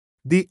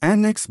The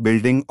annex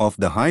building of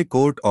the High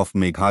Court of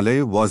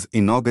Meghalaya was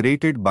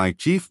inaugurated by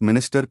Chief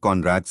Minister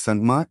Conrad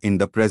Sangma in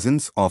the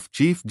presence of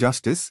Chief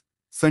Justice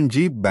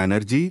Sanjib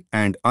Banerjee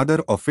and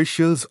other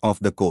officials of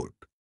the court.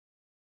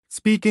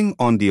 Speaking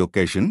on the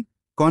occasion,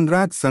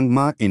 Conrad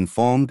Sangma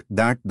informed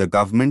that the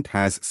government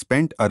has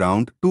spent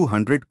around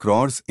 200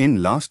 crores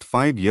in last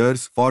 5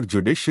 years for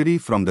judiciary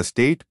from the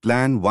state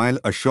plan, while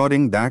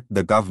assuring that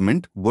the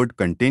government would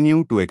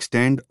continue to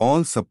extend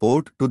all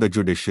support to the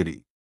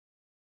judiciary.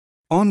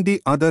 On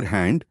the other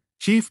hand,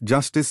 Chief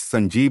Justice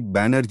Sanjib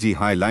Banerjee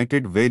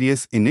highlighted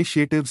various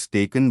initiatives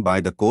taken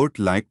by the court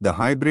like the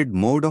hybrid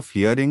mode of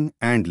hearing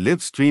and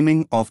live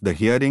streaming of the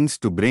hearings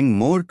to bring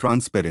more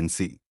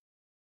transparency.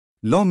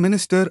 Law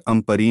Minister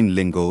Ampareen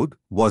Lyngodh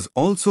was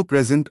also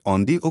present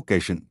on the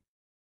occasion.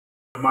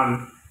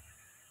 Month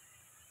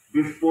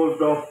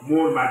disposed of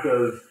more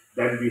matters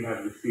than we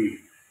have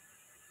received,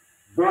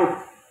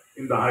 both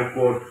in the High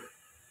Court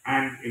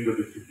and in the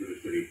district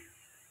judiciary.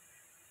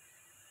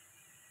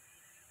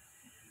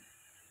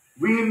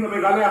 We in the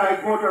Meghalaya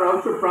High Court are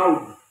also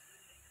proud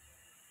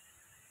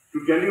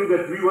to tell you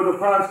that we were the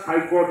first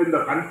High Court in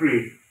the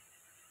country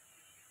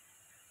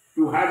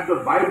to have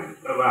the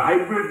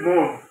hybrid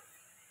mode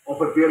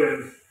of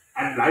appearance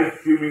and live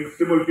streaming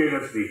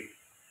simultaneously.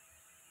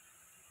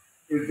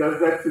 It's just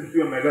that since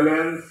we are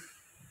Meghalayans,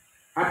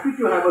 happy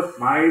to have a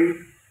smile.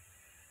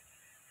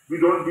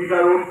 We don't beat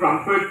our own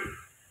trumpet.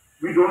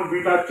 We don't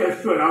beat our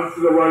chest to announce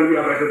to the world we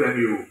are better than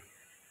you.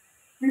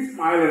 We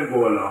smile and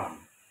go along.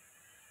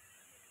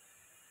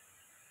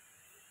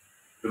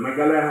 The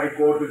Meghalaya High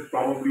Court is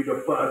probably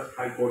the first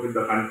High Court in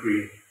the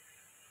country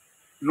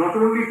not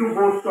only to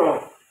boast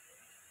of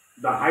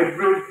the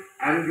hybrid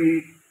and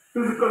the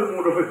physical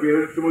mode of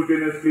appearance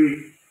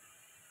simultaneously,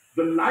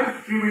 the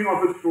live streaming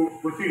of its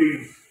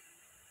proceedings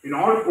in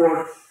all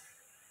courts,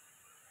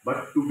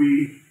 but to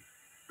be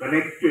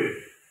connected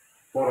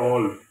for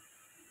all.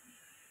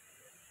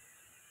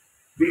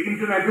 The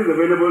internet is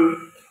available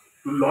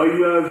to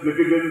lawyers,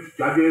 litigants,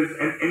 judges,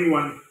 and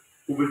anyone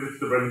who visits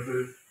the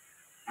premises,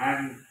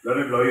 and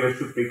learned lawyers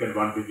should take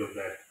advantage of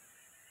that.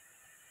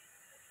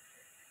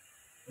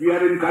 We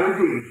are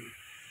encouraging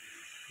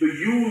the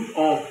use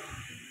of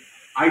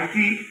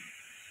IT,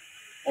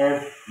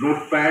 of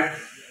notepads.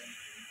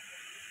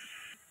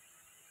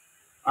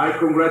 I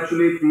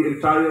congratulate the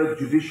entire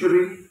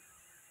judiciary.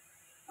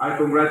 I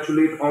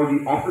congratulate all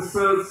the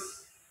officers.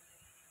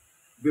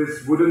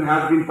 This wouldn't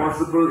have been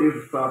possible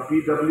if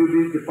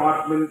PWD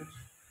department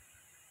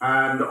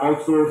and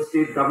also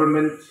state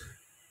government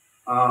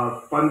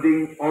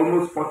funding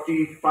almost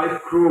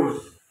 45 crores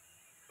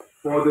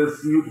for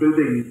this new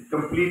building,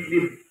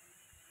 completely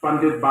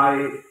funded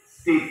by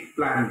state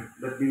plan.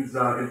 That means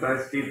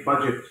entire state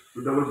budget.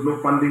 So there was no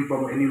funding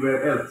from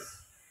anywhere else.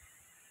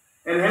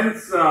 And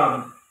hence,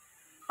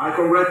 I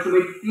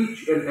congratulate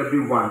each and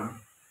everyone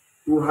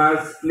who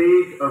has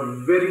played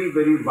a very,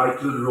 very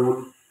vital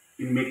role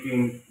in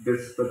making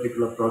this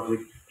particular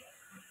project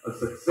a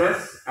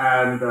success.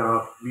 And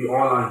we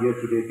all are here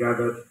today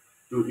gathered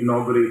to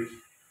inaugurate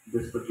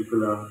this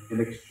particular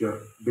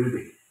annexure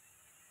building.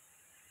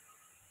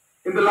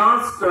 In the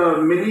last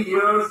many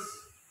years,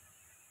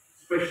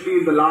 especially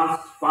in the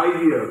last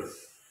 5 years,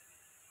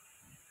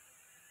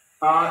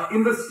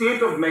 in the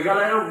state of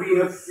Meghalaya, we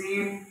have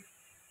seen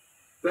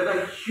that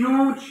a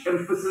huge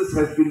emphasis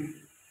has been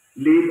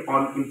laid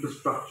on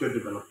infrastructure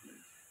development.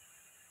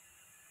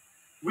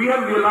 We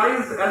have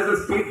realized as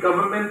a state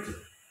government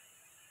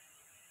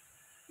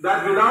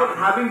that without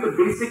having the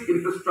basic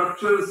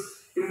infrastructures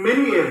in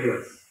many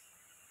areas,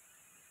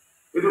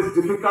 it is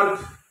difficult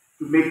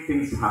to make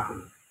things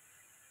happen.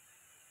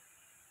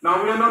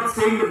 Now, we are not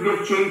saying that we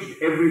have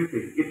changed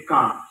everything. It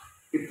can't.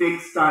 It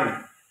takes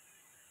time.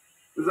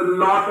 There's a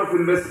lot of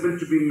investment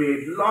to be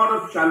made, a lot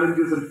of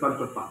challenges in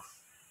front of us.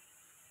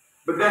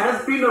 But there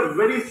has been a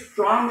very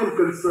strong and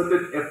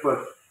concerted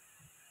effort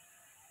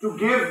to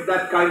give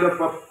that kind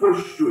of a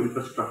push to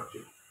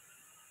infrastructure.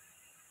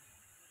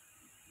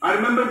 I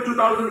remember in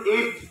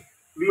 2008,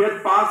 we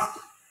had passed,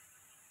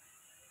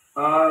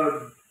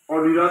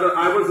 or rather,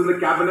 I was in the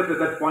cabinet at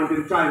that point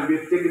in time. We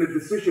had taken a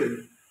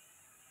decision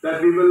that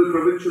we will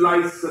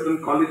provincialize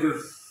certain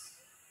colleges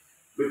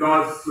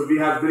because we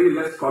have very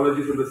less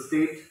colleges in the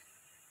state.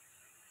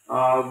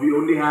 We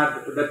only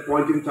had, at that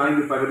point in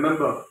time, if I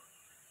remember,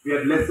 we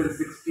had less than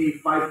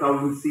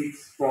 65,000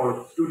 seats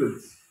for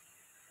students.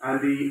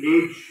 And the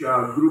age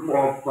group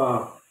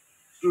of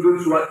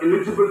students who are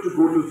eligible to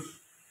go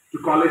to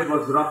college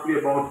was roughly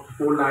about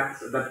 4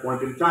 lakhs at that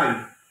point in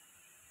time.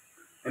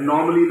 And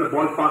normally, the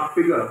ballpark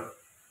figure,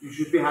 you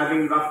should be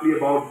having roughly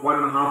about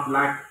 1.5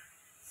 lakh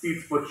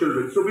seats for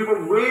children. So we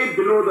were way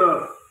below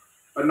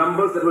the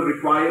numbers that were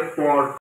required for